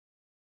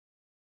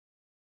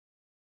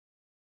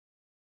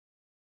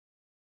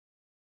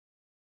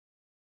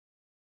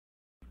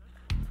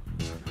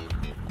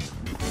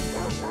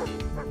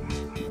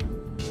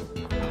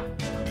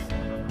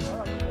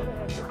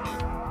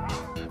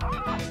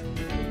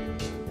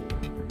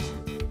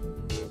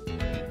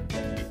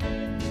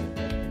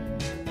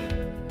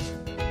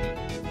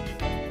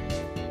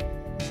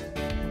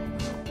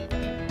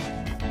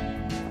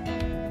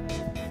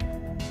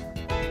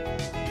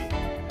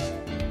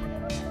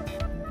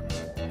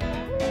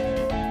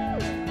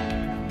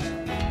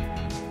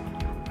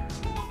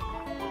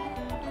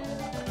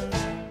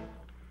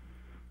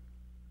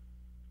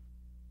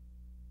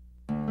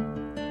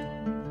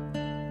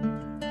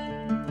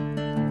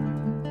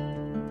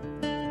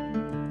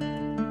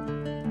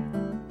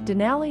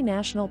Denali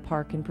National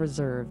Park and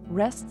Preserve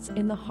rests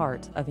in the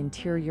heart of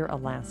interior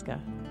Alaska.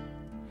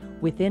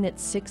 Within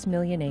its 6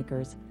 million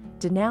acres,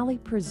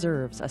 Denali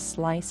preserves a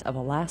slice of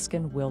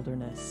Alaskan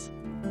wilderness.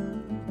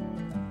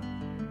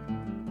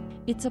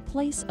 It's a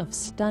place of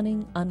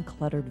stunning,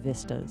 uncluttered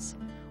vistas,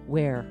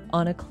 where,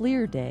 on a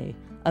clear day,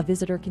 a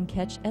visitor can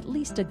catch at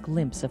least a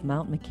glimpse of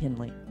Mount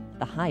McKinley,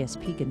 the highest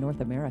peak in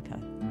North America.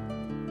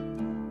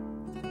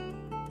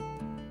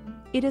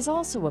 It is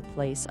also a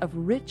place of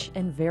rich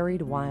and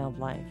varied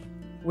wildlife,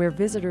 where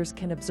visitors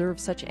can observe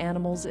such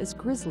animals as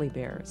grizzly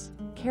bears,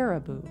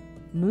 caribou,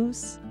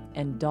 moose,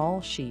 and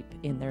Dall sheep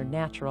in their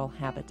natural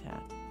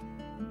habitat.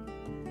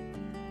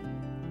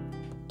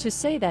 To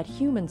say that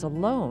humans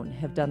alone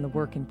have done the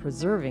work in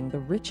preserving the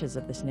riches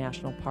of this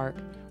national park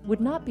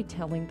would not be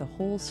telling the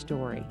whole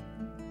story.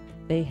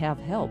 They have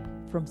help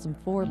from some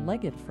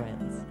four-legged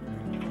friends.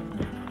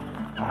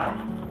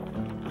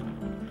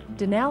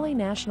 Denali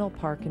National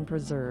Park and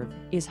Preserve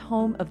is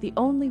home of the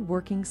only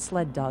working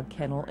sled dog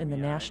kennel in the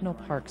National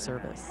Park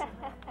Service.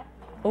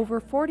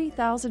 Over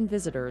 40,000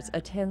 visitors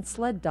attend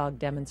sled dog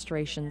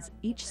demonstrations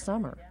each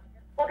summer.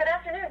 Well, good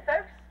afternoon,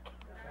 folks.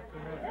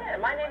 Yeah,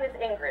 my name is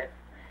Ingrid,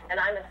 and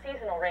I'm a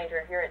seasonal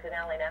ranger here at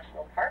Denali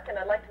National Park, and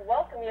I'd like to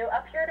welcome you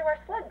up here to our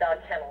sled dog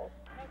kennels.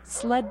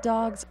 Sled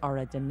dogs are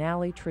a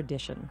Denali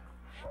tradition.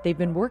 They've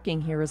been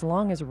working here as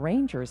long as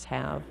rangers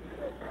have.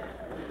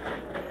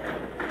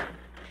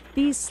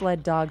 These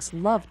sled dogs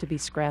love to be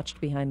scratched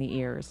behind the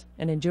ears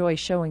and enjoy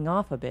showing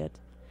off a bit.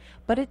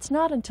 But it's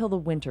not until the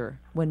winter,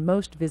 when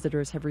most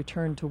visitors have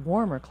returned to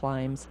warmer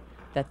climes,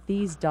 that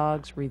these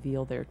dogs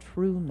reveal their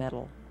true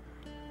mettle.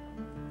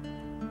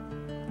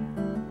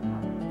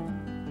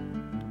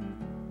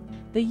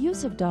 The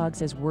use of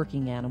dogs as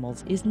working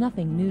animals is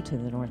nothing new to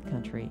the North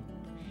Country.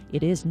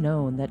 It is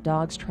known that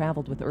dogs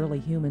traveled with early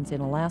humans in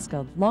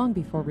Alaska long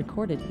before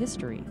recorded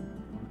history.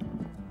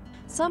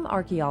 Some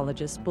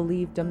archaeologists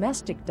believe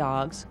domestic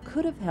dogs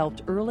could have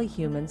helped early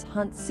humans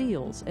hunt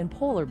seals and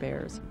polar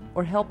bears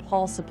or help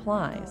haul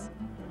supplies.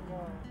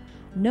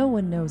 No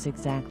one knows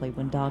exactly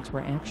when dogs were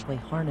actually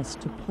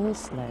harnessed to pull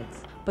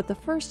sleds, but the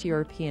first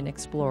European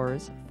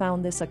explorers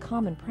found this a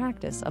common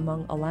practice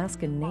among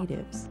Alaskan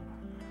natives.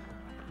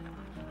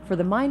 For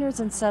the miners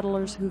and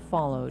settlers who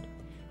followed,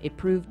 it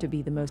proved to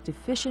be the most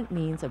efficient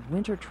means of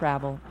winter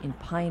travel in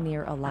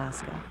pioneer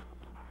Alaska.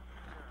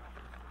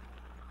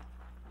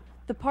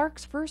 The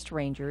park's first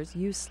rangers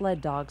used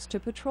sled dogs to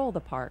patrol the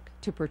park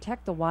to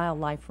protect the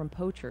wildlife from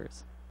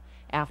poachers.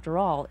 After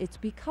all, it's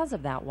because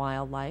of that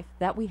wildlife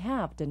that we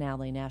have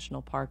Denali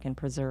National Park and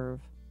Preserve.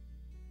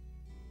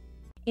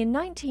 In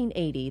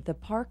 1980, the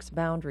park's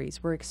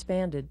boundaries were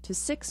expanded to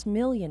 6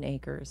 million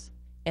acres,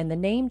 and the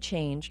name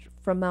changed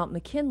from Mount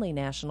McKinley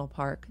National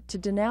Park to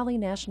Denali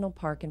National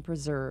Park and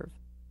Preserve.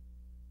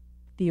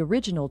 The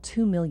original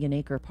 2 million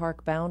acre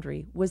park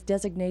boundary was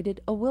designated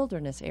a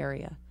wilderness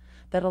area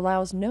that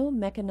allows no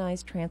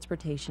mechanized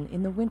transportation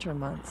in the winter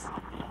months.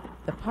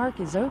 The park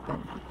is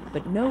open,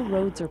 but no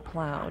roads are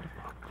plowed.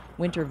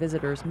 Winter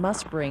visitors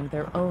must bring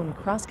their own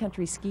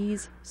cross-country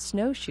skis,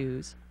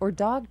 snowshoes, or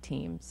dog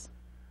teams.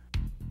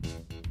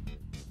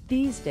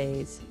 These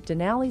days,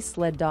 Denali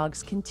sled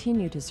dogs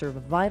continue to serve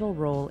a vital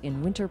role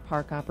in winter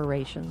park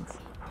operations.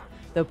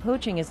 Though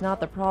poaching is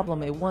not the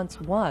problem it once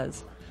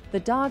was, the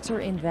dogs are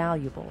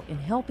invaluable in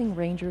helping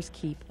rangers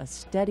keep a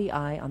steady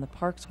eye on the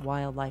park's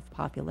wildlife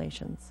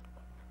populations.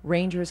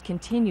 Rangers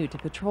continue to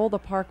patrol the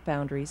park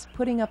boundaries,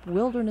 putting up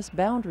wilderness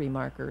boundary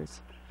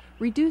markers,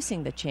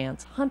 reducing the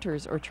chance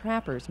hunters or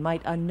trappers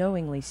might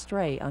unknowingly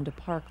stray onto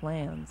park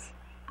lands.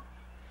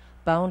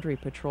 Boundary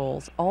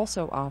patrols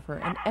also offer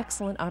an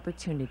excellent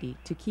opportunity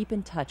to keep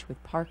in touch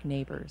with park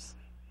neighbors.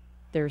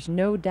 There's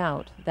no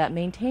doubt that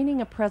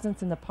maintaining a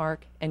presence in the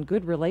park and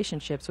good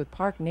relationships with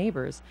park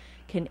neighbors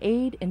can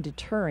aid in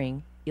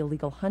deterring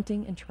illegal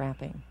hunting and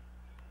trapping.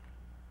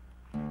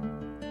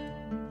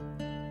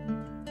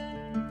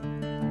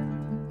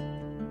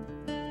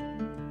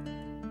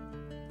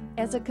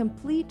 As a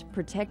complete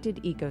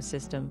protected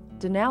ecosystem,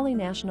 Denali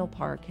National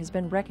Park has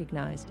been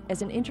recognized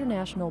as an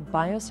international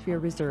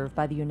biosphere reserve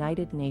by the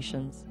United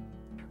Nations.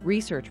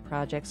 Research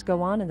projects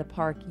go on in the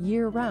park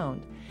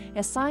year-round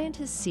as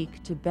scientists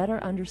seek to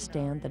better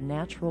understand the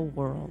natural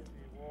world.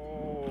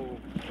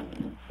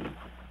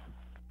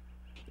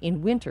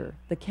 In winter,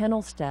 the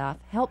kennel staff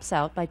helps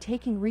out by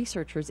taking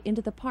researchers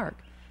into the park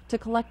to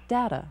collect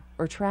data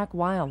or track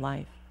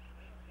wildlife.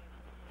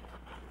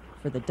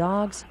 For the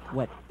dogs,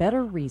 what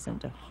better reason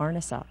to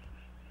harness up?